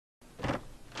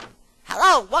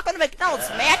Hello, welcome to McDonald's.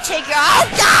 May I take your... Oh,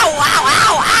 no! Ow,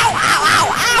 ow, ow, ow,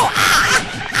 ow, ow,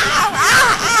 ow,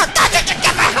 ow, ow, don't you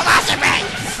get my harassing me!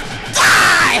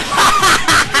 Die!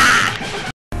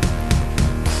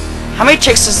 How many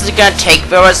takes is it gonna take,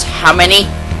 viewers? How many?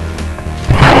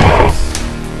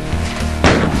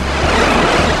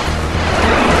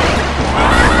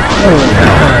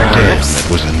 Damn, that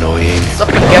was annoying. So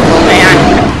forgetful, man.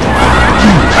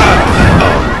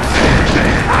 Oh,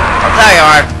 there you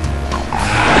are.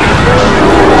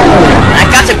 I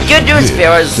got some good news,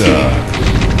 viewers.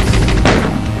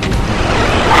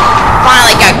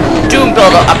 Finally got Doom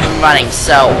Builder up and running,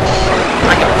 so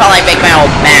I can probably make my own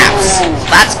maps.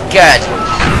 That's good.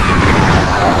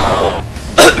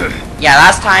 Yeah,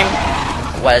 last time,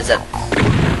 what is it?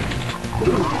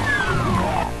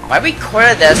 When I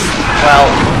recorded this, well,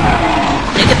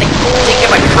 didn't get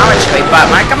my commentary, but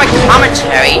when I got my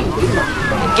commentary,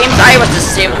 the game's audio was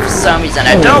disabled for some reason.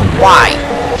 I don't know why.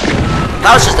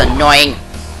 That was just annoying.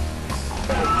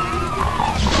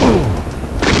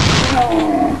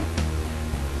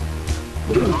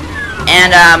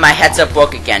 And my headset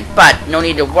broke again, but no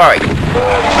need to worry.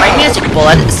 My music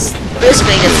bullet is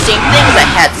basically the same thing as the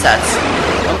headsets.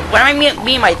 When I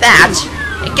mean by that,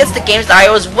 it gets the game's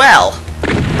audio as well.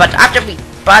 But I have to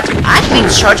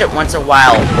recharge it once in a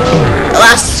while. It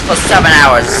lasts for 7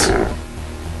 hours.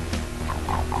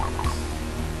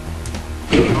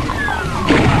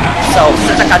 So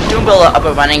since I got Doom Builder up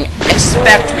and running,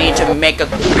 expect me to make a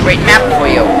great map for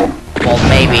you. Well,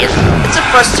 maybe it's the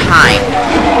first time.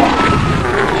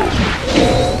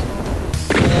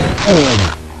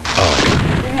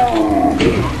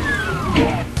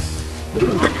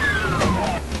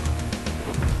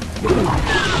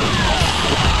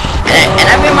 And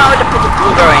I remember to put the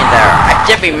blueberry in there. I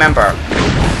did remember.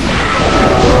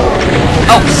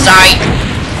 Oh, sorry.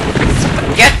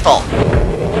 Forgetful.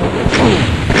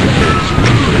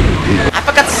 I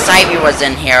forgot Cyber was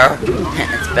in here.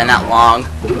 It's been that long.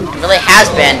 It really has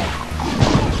been.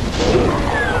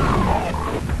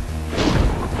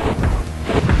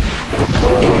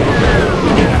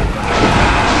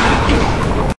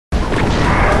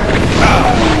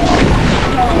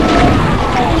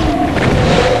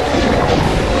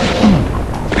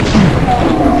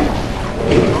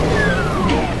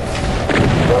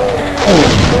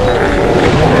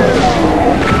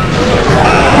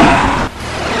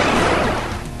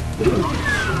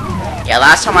 Yeah,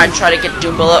 last time I tried to get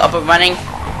Doom Builder up and running,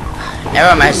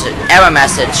 error message.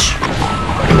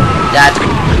 That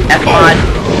fmod,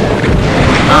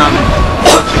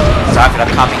 sorry for the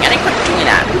coughing. I didn't quit doing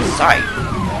that. Sorry.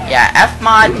 Yeah,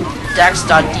 fmod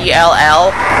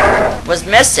dex.dll was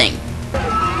missing.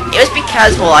 It was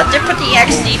because, well, I did put the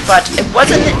exe, but it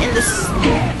wasn't in the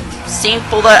same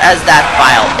folder as that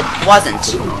file. It wasn't.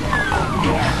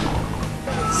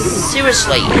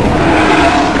 Seriously.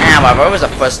 However, it was the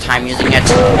first time using it. Yeah,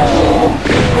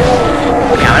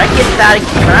 when I get that,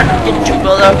 when I get Doom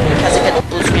Builder because I get the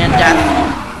blue screen of death,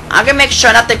 I'm gonna make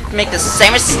sure not to make the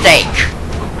same mistake.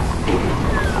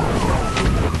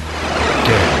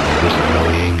 Damn, that was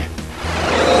annoying.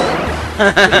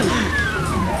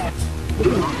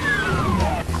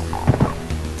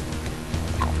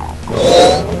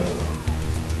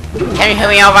 Can you hear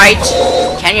me alright?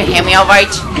 Can you hear me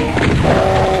alright?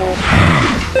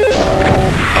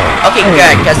 Okay,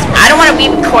 good, because I don't want to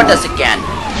re-record this again.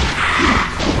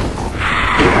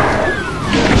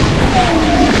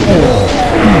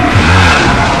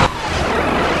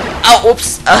 Oh,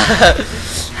 oops.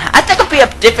 I think it'll be a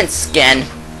different skin.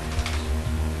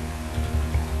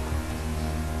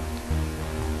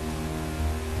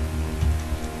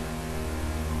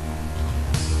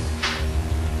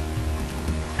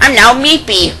 I'm now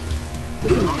Meepy.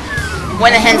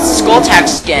 Went ahead and skull tag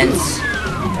skins.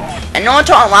 And no one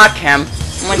to unlock him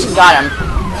once you got him.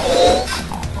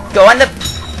 Go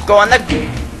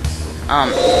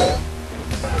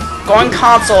in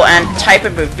console and type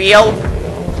in reveal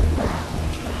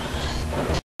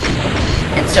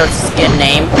insert skin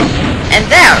name, and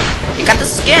there you got the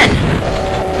skin.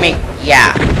 I mean,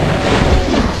 yeah.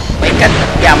 When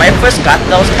I first got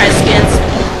those kind of skins,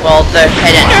 well, they're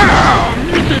hidden.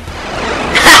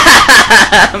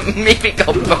 Maybe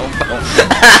go boom boom.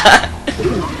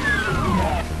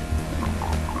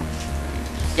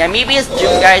 Yeah, maybe it's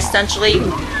Doom Guy essentially,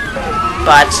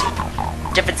 but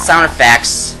different sound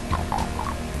effects.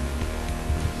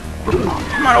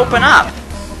 Come on, open up.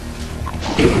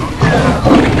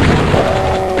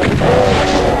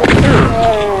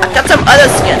 I've got some other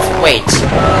skins. Wait,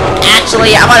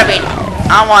 actually, I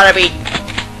wanna be.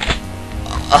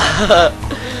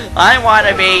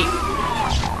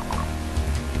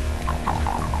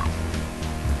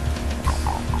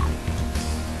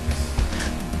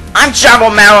 I'm John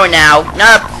Romero now,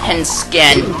 not a pin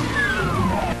skin.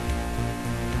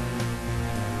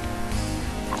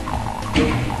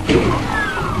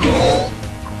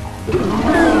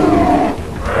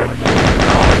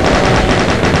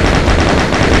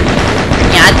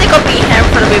 Yeah, I think I'll be him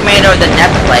for the remainder of the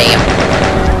Netplay.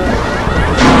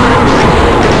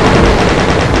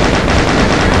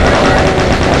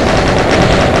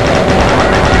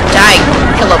 Die,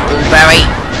 Killer Blueberry.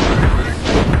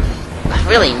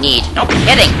 I really need. No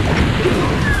kidding.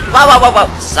 Whoa, whoa, whoa, whoa,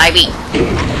 Cybe.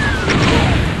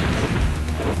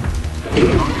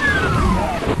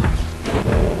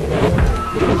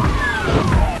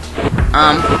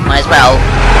 Might as well.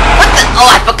 What the?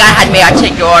 Oh, I forgot I had made a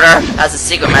take your order. That was a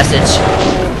secret message.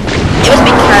 It was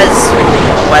because.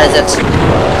 What is it?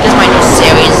 This is my new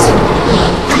series.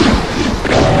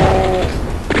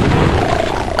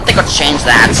 I think I'll change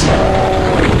that.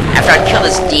 After I kill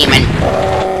this demon.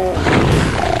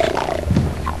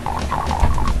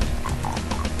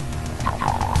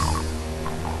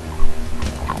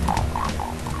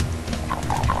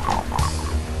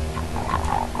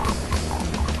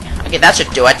 Okay, that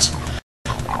should do it.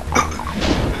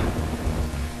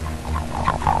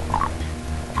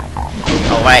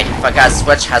 Alright, forgot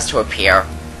switch has to appear.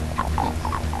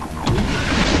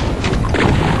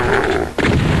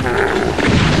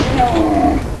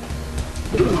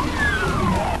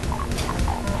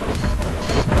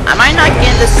 Am I not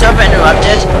getting the server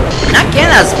interrupted? Not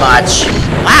getting as much.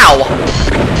 Wow.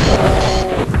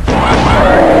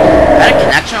 Got a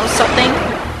connection or something?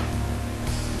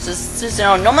 You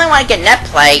know, normally when I get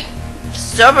Netplay,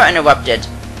 server interrupted.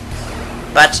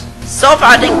 But so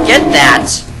far I didn't get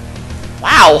that.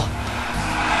 Wow.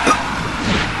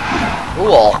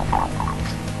 Cool.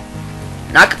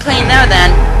 Not complaining there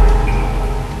then.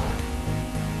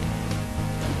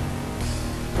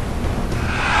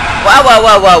 Whoa, whoa,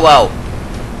 whoa, whoa, whoa.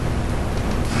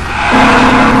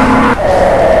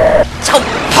 So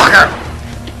fucker.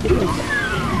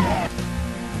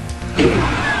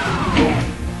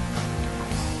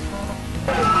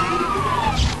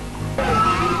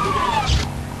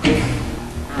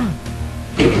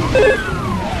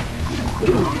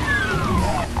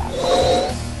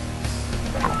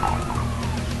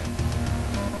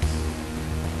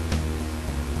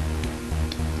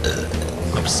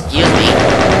 Excuse me.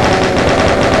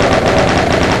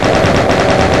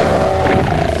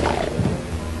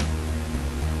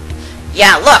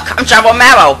 Yeah, look, I'm John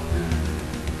Romero.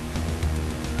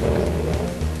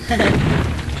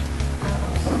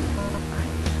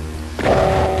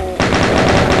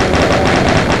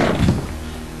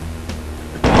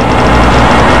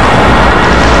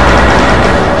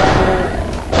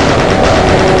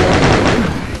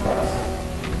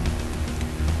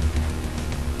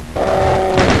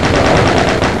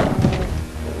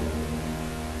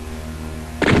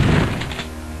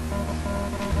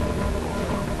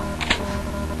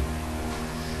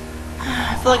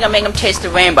 I feel like I'm making him taste the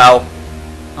rainbow.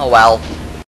 Oh well.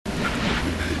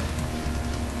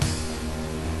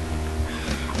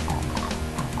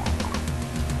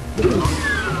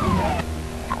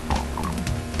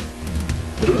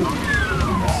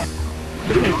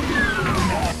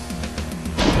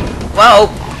 Whoa!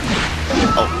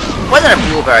 Oh, wasn't a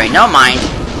blueberry, never mind.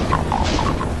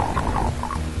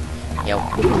 Yo.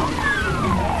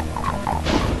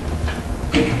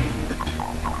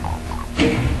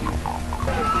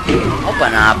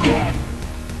 Open up.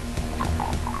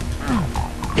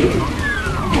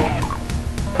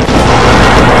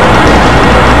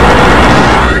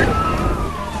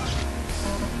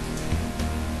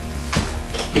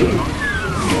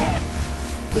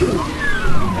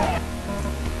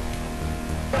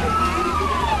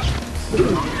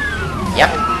 Yep.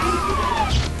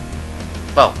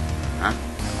 Whoa. Huh?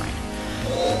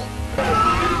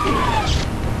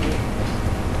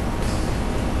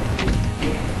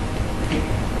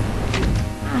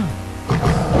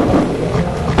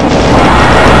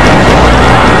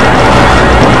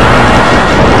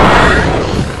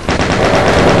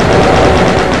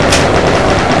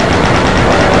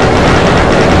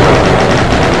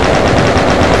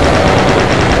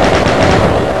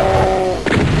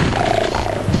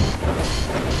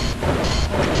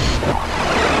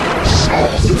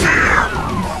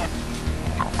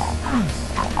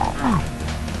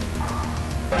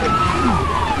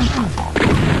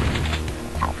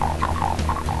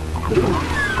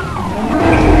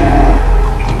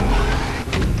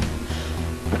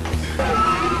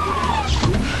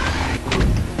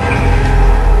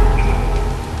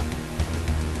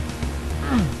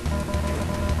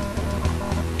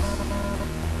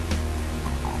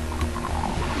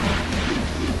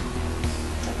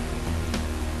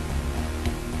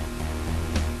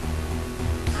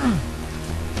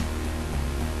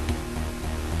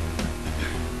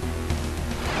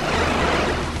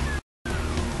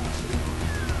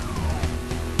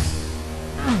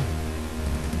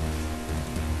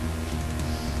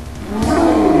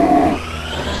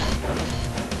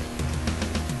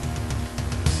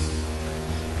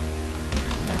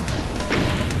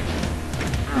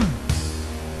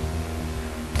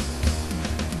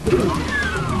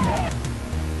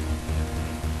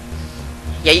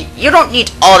 Yeah, you don't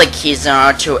need all the keys in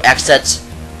order to exit.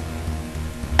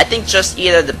 I think just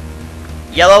either the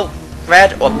yellow,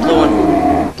 red, or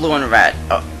blue and red.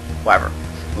 Oh, whatever.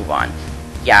 Move on.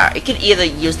 Yeah, it can either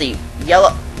use the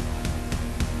yellow.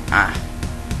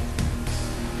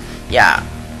 Yeah.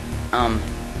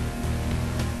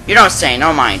 You don't say.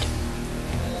 Never mind.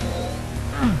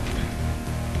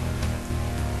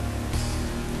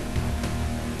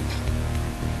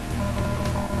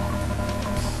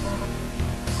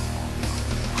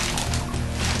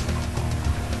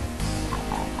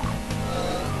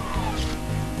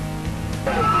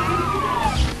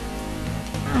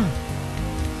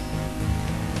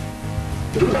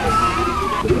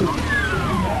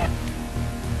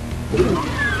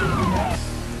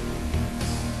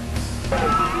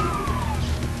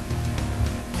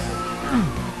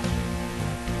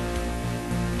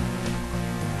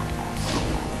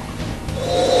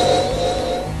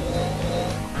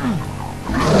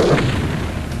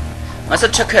 Must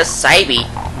have took her Saibi,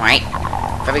 right?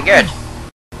 Very good.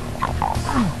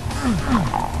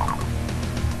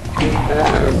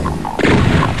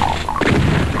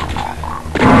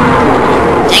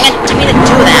 Dang it, didn't mean to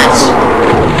do that.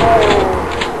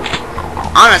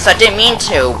 Honest, I didn't mean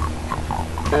to.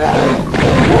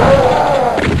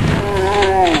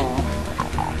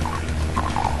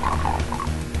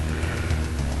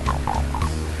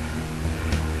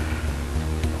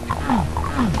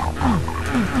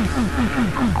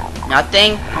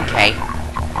 Nothing? Okay.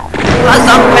 Plus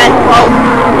up, red. Whoa.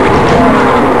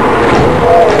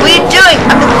 What are you doing?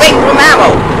 I'm the great Romero.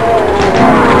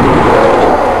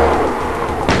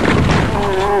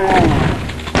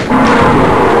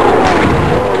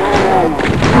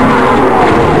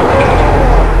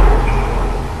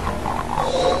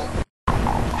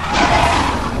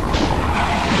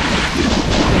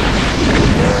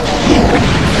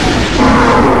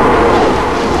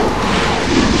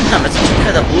 Let's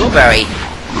try the blueberry.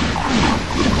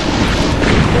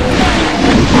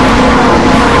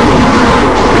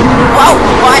 Whoa!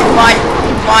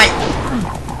 What?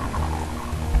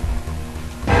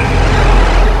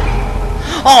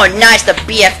 Oh, nice, the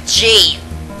BFG.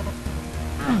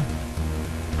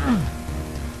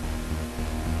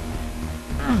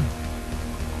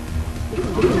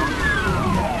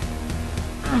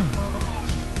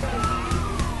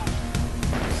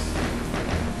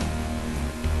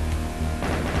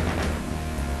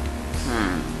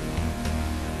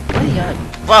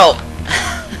 Whoa!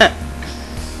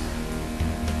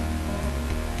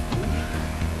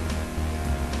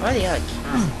 Where are the other keys?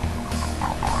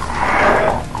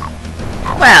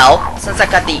 Well, since I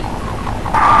got the...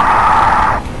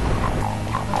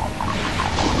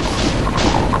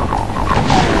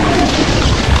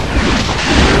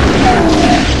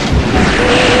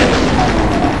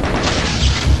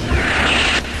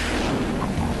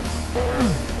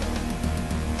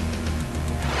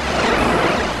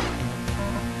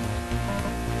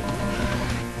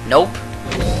 Nope.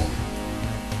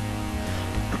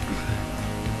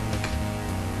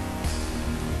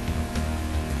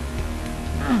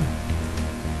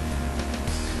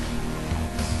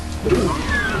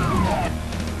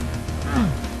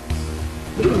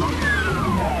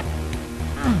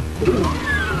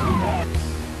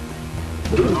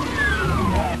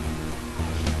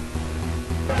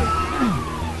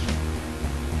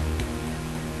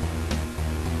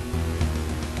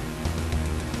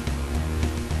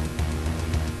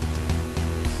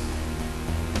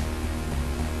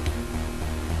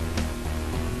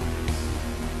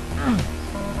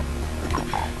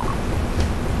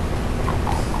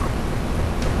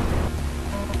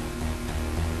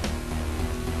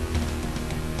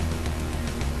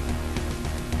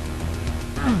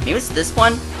 Maybe it's this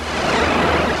one?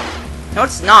 No,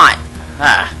 it's not.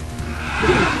 Ah.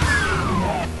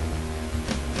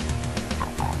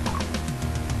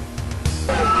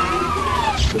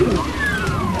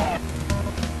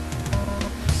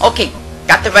 Okay,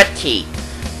 got the red key.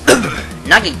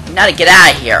 now to get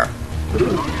out of here.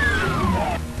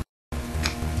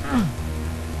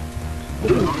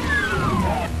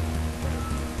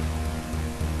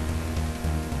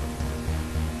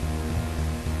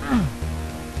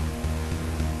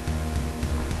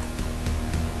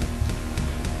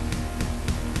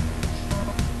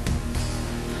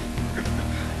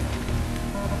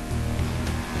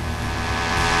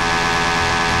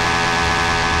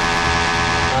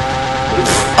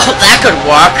 Oh, that could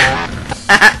work.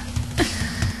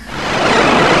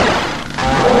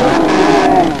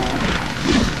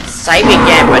 Save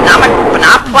again, but not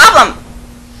a problem.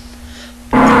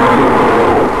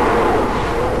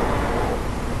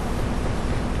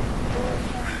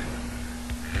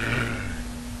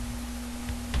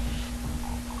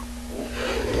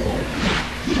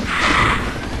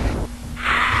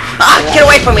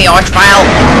 from me, Archvile!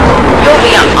 You'll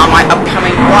be on my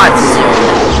upcoming watch soon.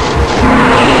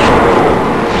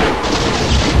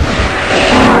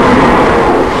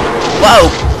 Whoa!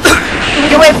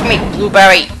 Get away from me,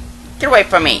 Blueberry! Get away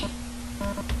from me!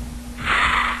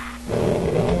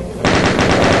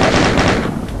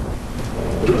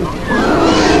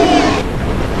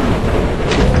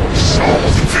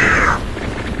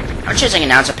 I'm choosing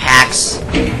announcer packs.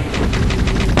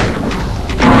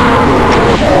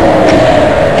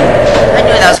 I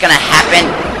knew that was gonna happen.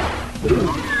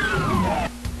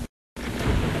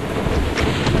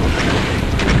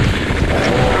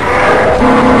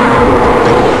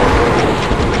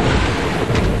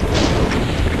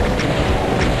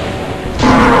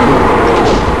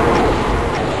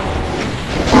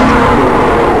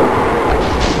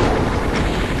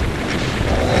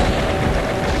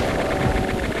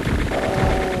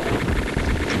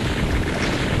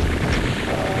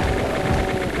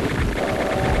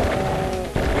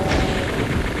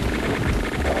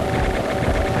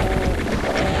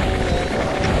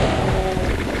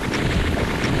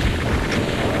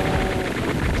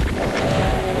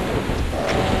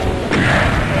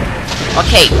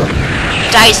 Okay,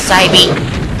 die, Cybe.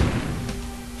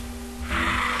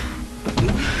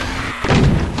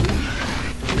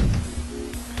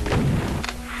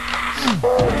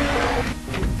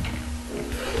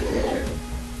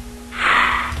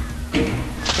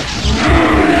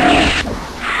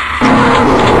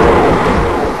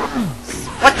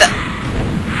 What the?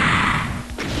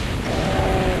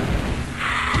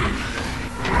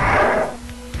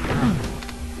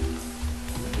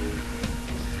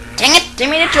 Dang it!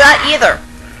 Didn't mean to do that either.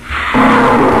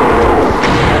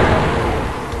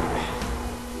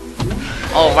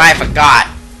 Oh right, I forgot.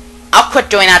 I'll quit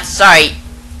doing that. Sorry.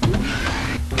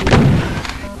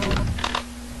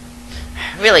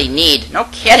 Really need. No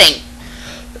kidding.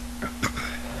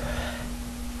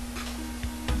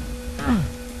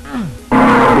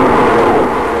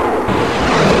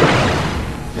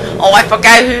 Oh, I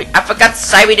forgot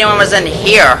Cybe Demon was in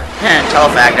here.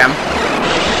 Telefagged him.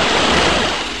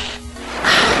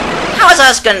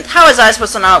 How was I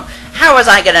supposed to know? How was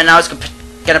I gonna know I was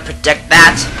gonna predict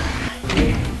that?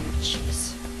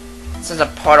 Jeez. This is a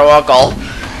portal.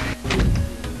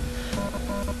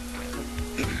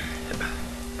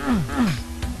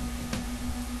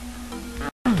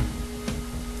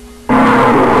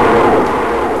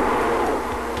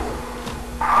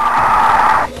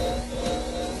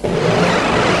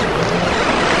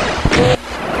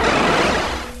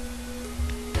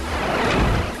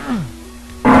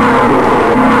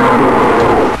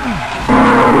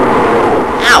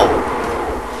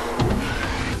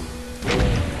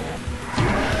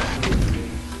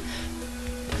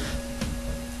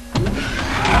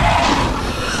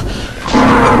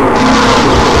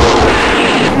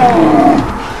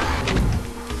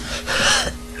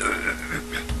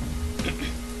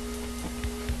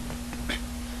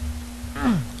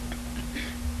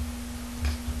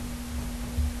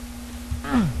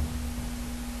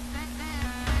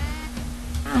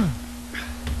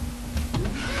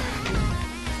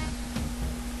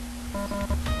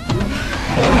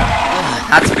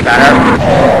 That's better.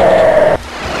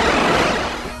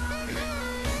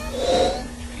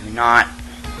 Maybe not.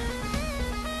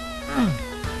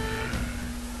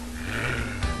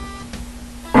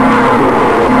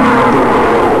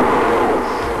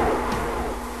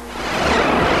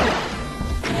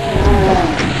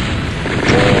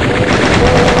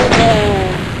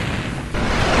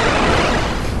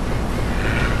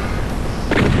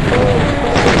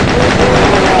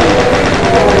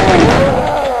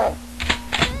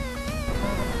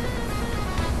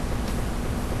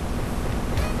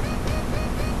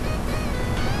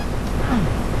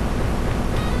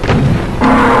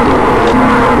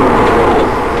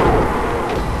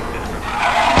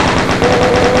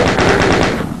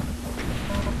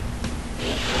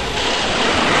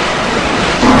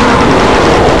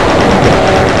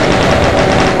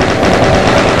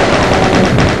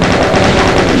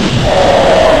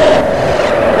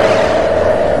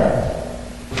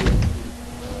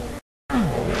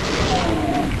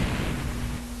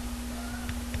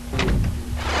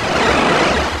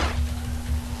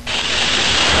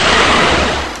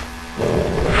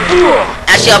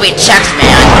 Actually, I'll be checked,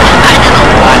 man. I don't know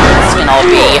what skin I'll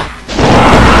be.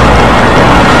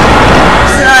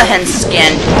 It's another hen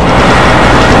skin.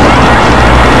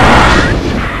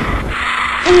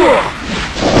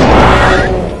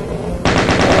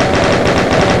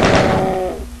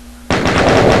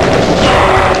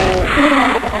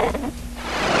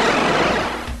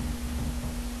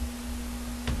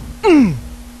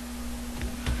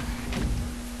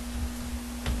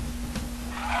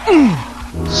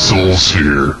 Souls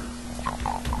here.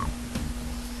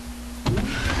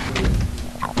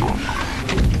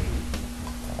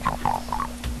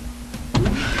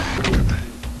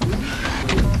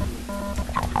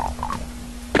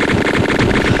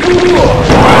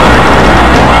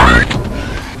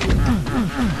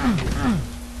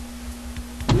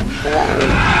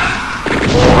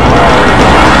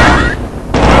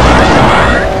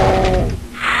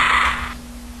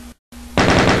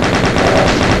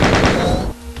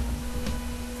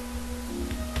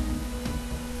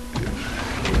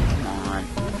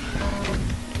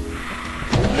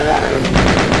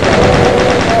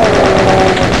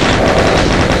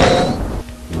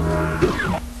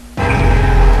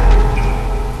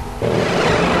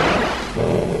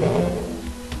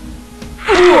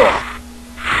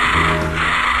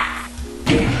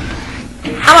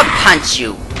 I'ma punch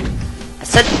you. I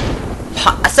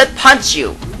said punch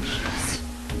you.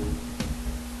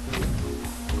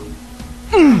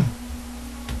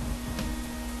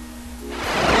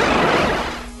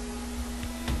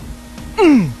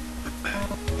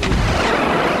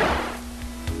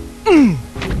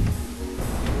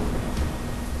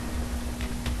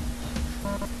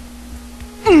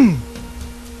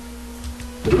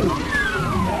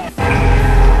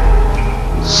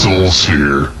 Souls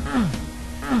here.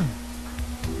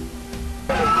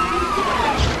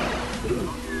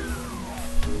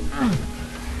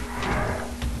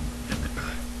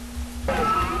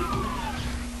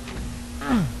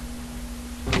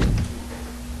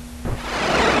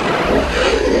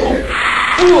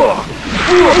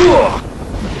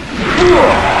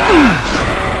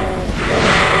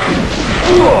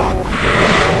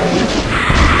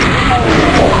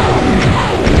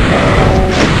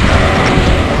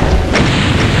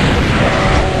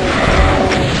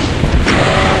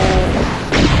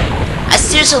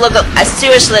 I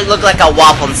seriously look like a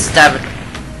waffle instead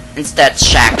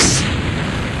Shax.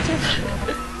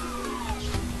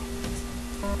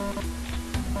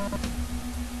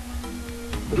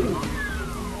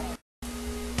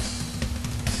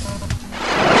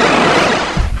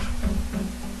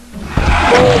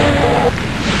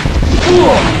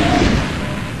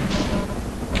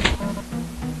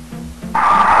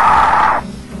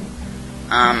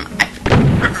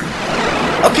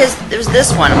 Okay, there's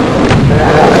this one.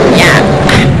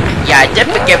 Yeah, I did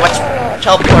forget which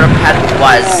teleporter pad it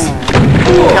was.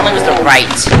 Apparently it was the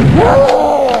right.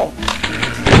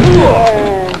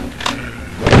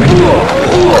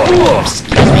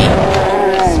 Excuse me.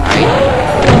 Sorry.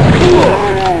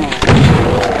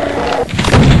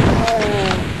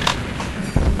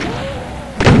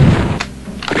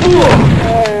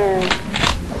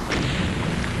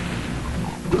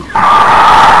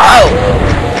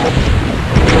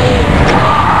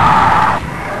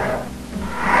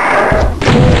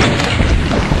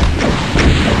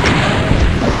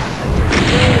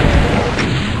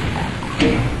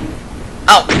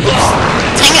 Oh, oops.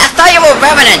 Dang it, I thought you were a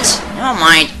Revenant! Never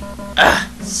mind.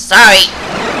 Ugh, sorry.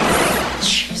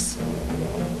 Jeez.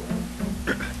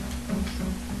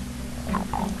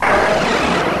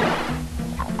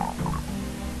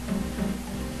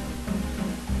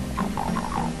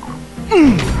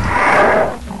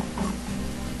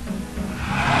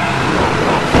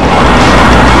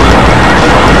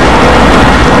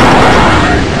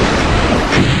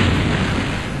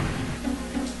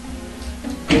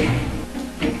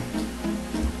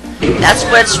 That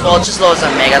switch, well, it just loads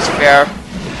on Megasphere.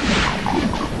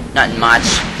 Nothing much.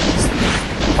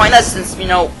 Pointless since, you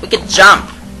know, we could jump.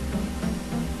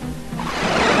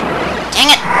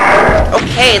 Dang it!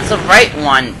 Okay, it's the right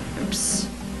one. Oops.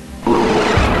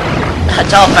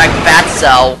 Telefact Fat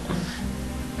Cell.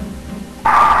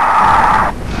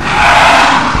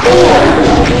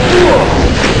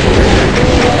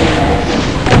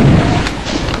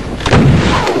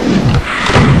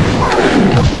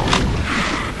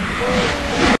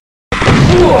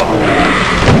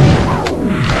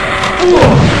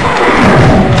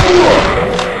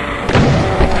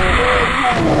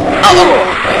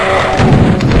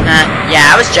 Yeah,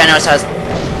 I was generous. I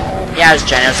was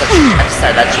generous. I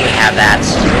decided that you have that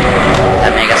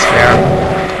Megasphere.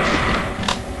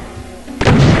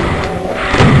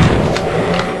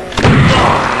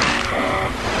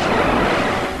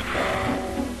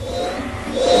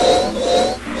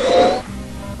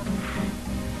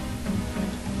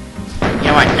 You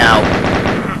know what? No.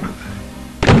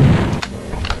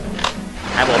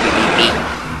 I will be beat.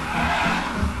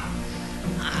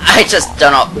 I just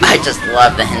don't know. I just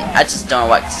love the hint. I just don't know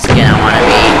what skin I want to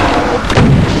be.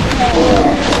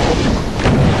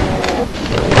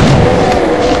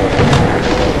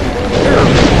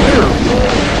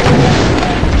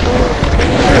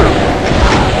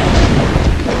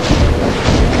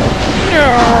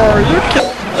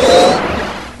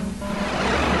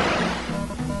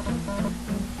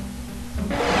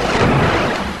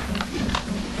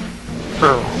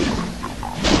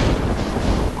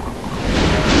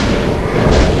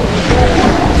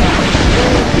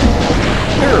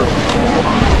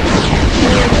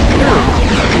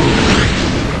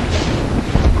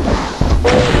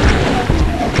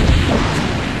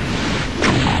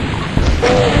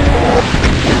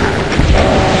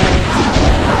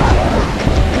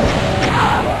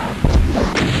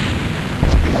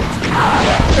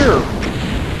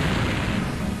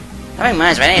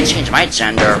 reminds me, I need to change my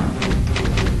gender.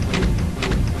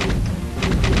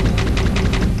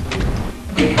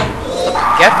 So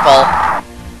forgetful.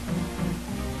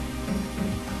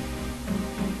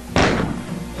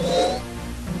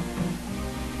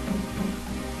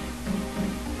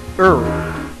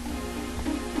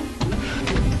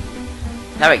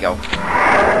 There we go.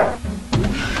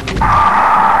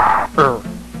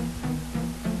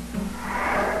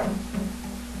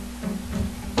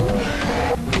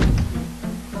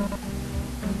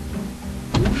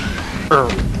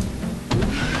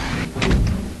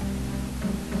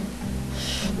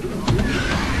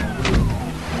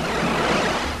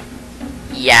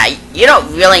 Yeah, you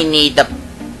don't really need the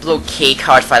blue key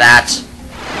card for that.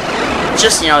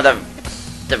 Just, you know,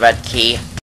 the red key.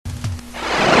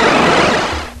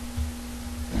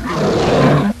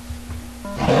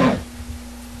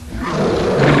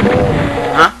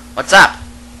 Huh? What's up?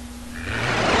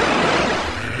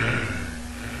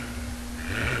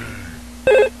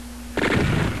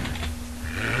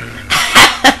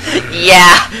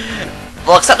 Yeah.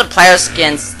 Well, except the player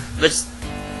skins, which,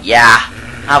 yeah,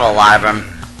 I have a lot of them.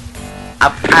 I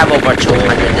have over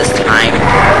 200 this time.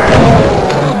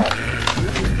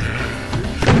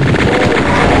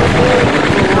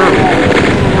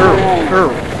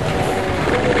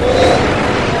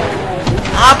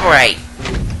 Operate.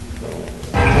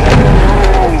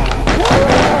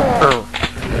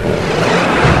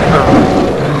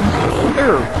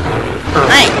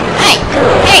 Hey!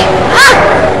 Ah!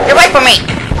 Get away from me!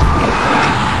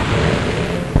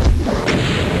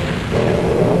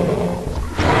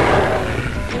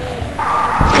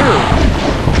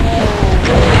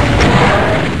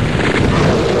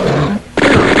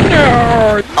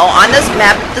 Oh, on this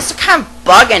map, there's a kind of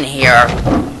bug in here.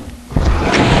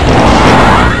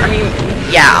 I mean,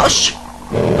 yeah,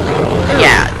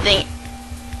 yeah,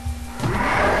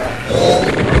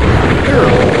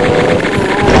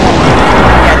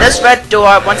 this red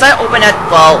door, once I open it,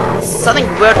 well, something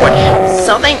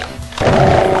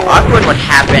awkward would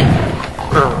happen.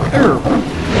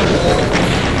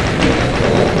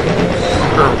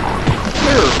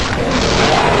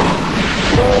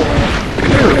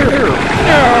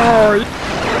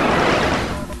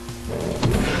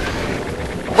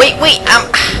 Wait,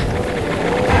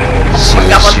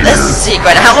 forgot about this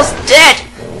secret, I almost did!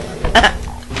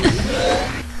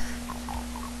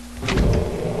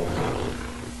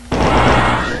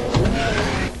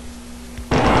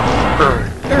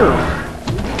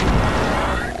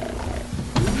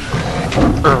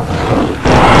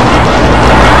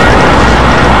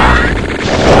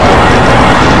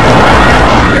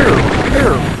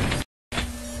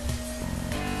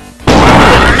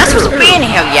 I'm not supposed to be in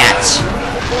here yet!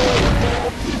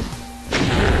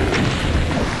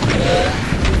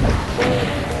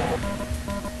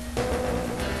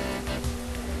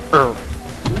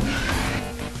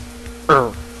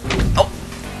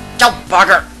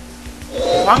 Bugger!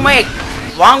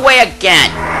 Wrong way again!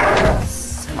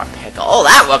 Summer pickle. Oh,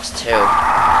 that works too.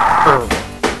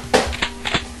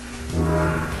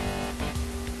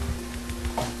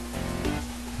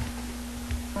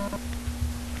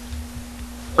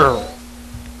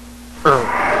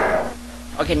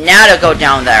 Okay, now to go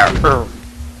down there.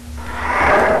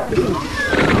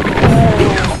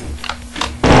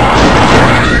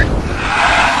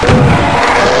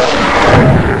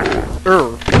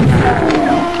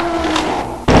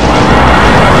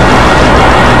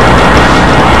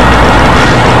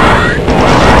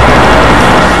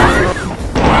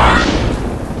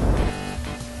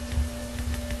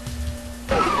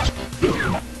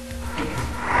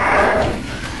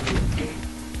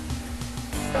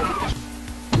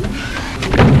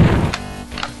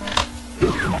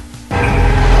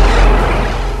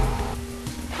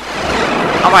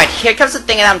 Alright, here comes the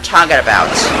thing that I'm talking about.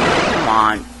 Come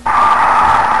on.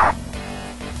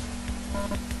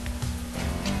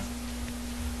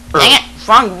 Dang it!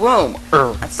 Wrong room!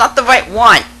 That's not the right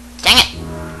one! Dang it!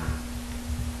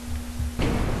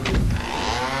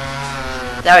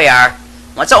 There we are.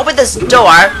 Once I open this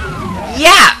door...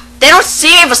 Yeah! They don't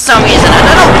see it for some reason! I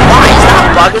don't know why! Is that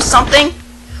a bug or something?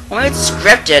 Or maybe it's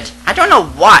scripted. I don't know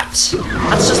what.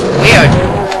 That's just weird.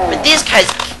 But these guys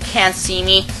can't see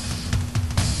me.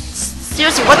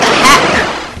 Seriously, what the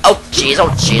heck? Oh jeez, oh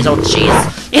jeez, oh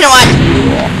jeez. You know what?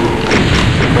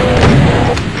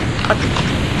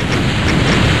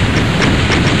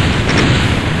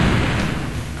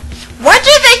 Why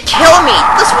did they kill me?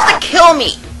 This was supposed to kill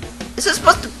me. This is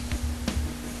supposed to...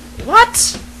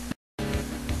 What?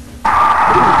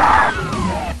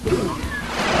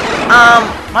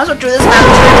 Might as well do this map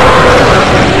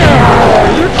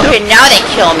too. Okay, now they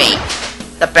kill me.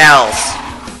 the bells.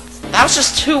 That was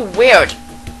just too weird.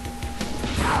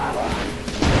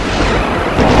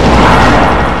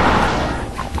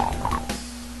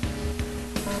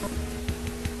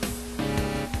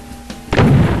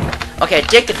 Okay,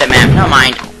 did get the map, never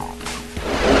mind.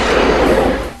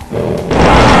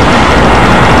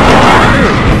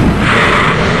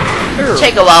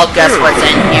 Take a wild guess what's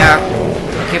in here.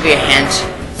 I'll give you a hint.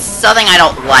 Something I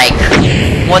don't like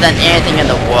more than anything in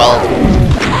the world.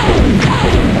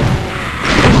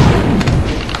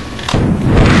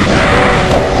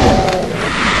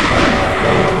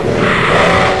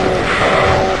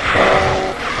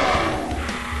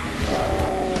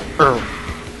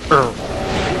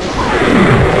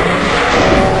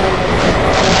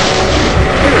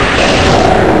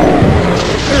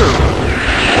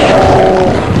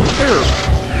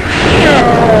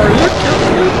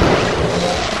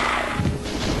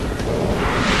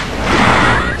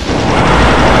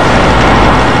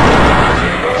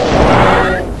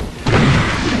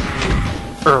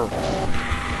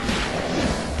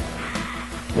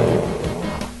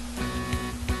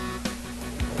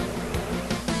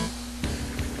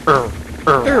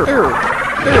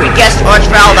 If you guessed Orange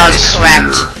Valley, that was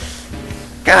correct.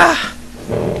 Gah.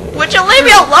 Would you leave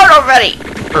me alone already?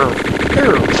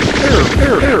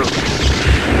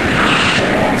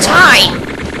 Time!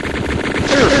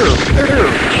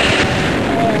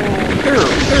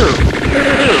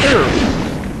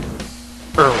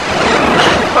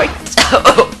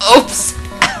 Oops!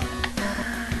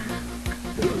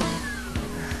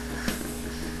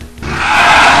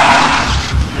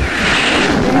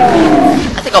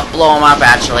 I think I'll blow him up,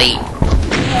 actually.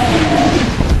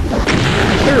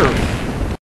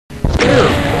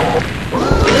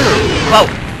 Whoa!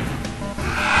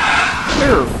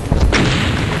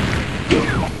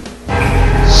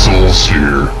 Souls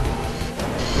here.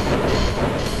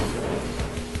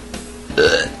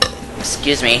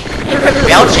 Excuse me. You quit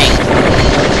belching.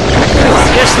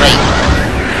 Seriously.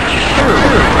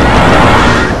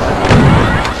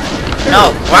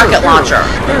 No, rocket launcher.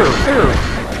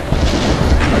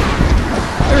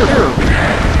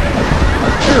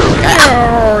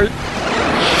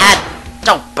 Head,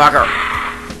 don't bugger.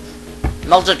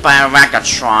 Melted by a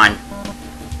Racketron.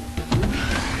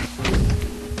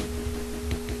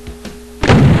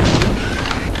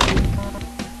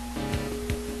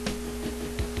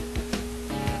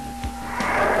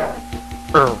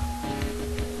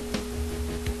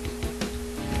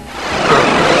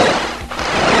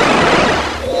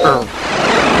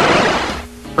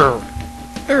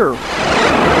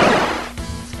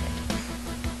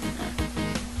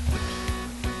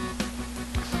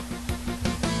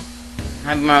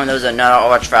 I remember there was another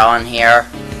orange file in here.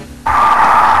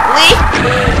 Leave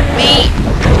me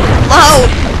alone!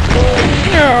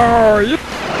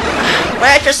 What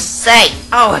did I just say?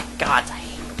 Oh my god, I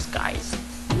hate those guys.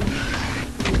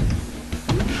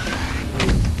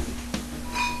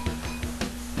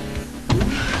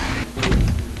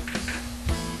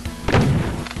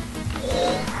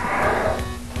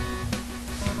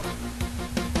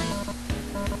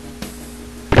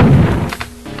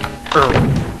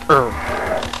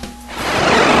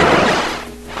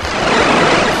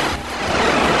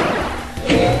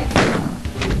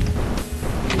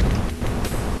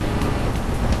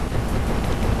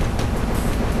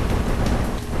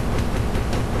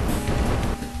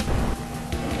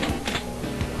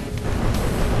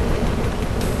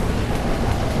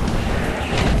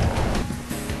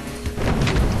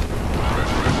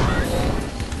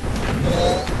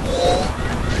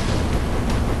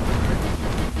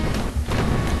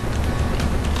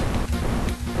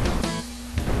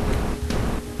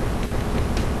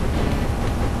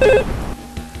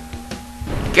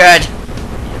 Good.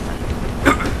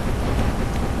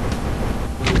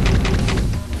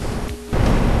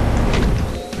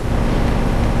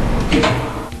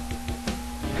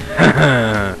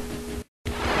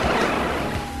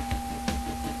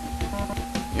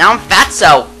 Now I'm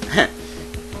fatso.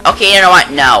 Okay, you know what?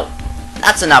 No.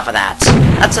 That's enough of that.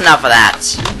 That's enough of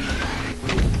that.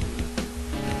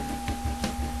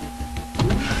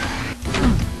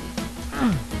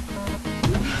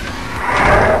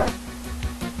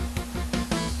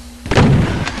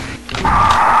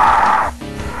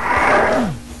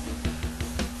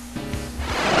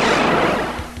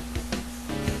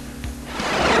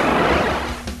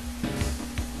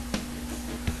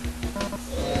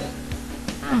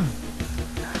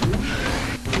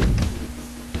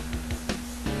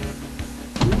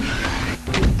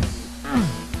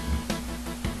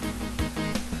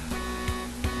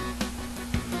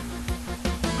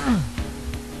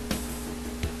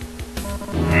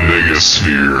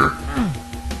 Megasphere.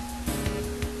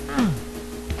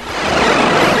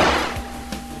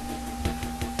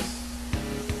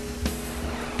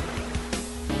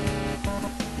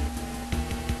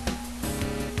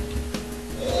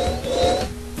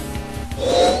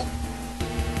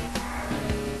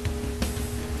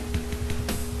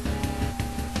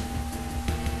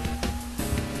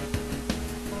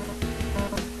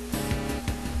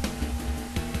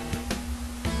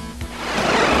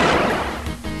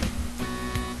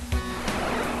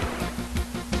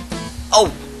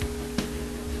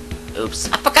 Oops,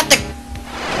 I forgot the...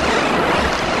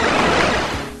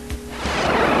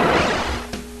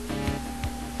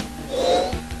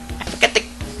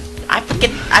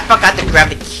 I forgot to grab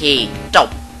the key.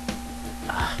 Dope.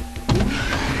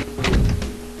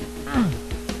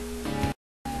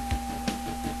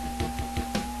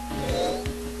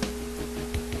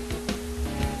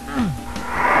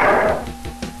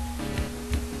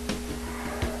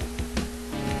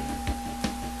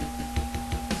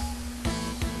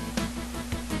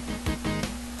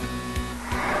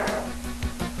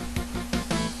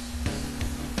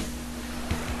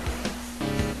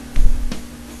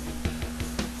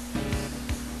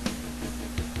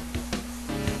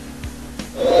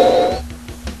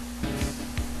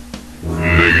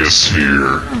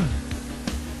 Megasphere.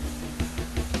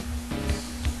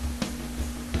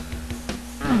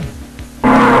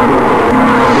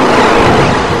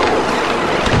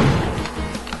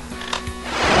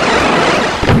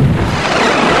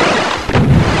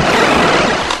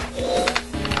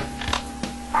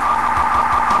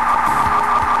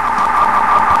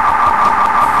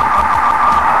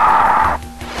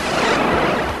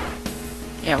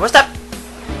 Yeah, what's that?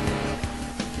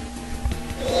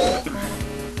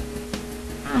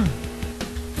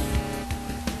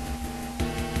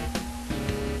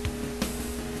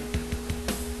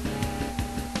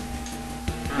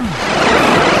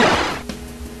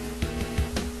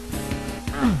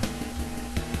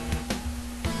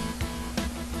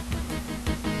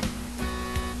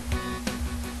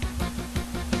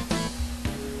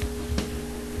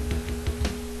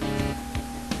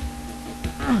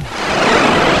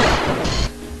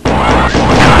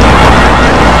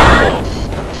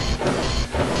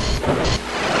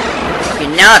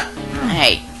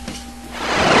 Hey.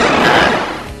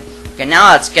 Okay,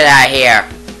 now let's get out of here.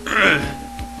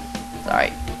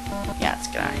 Sorry. Yeah, let's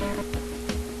get out of here.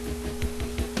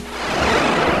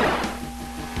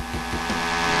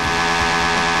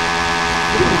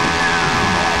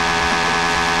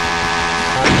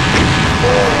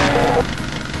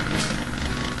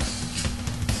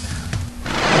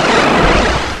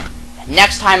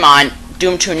 Next time on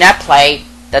Doom 2 Netplay,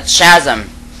 that's Shazam.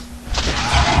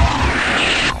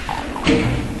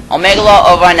 Omegalore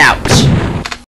over and out.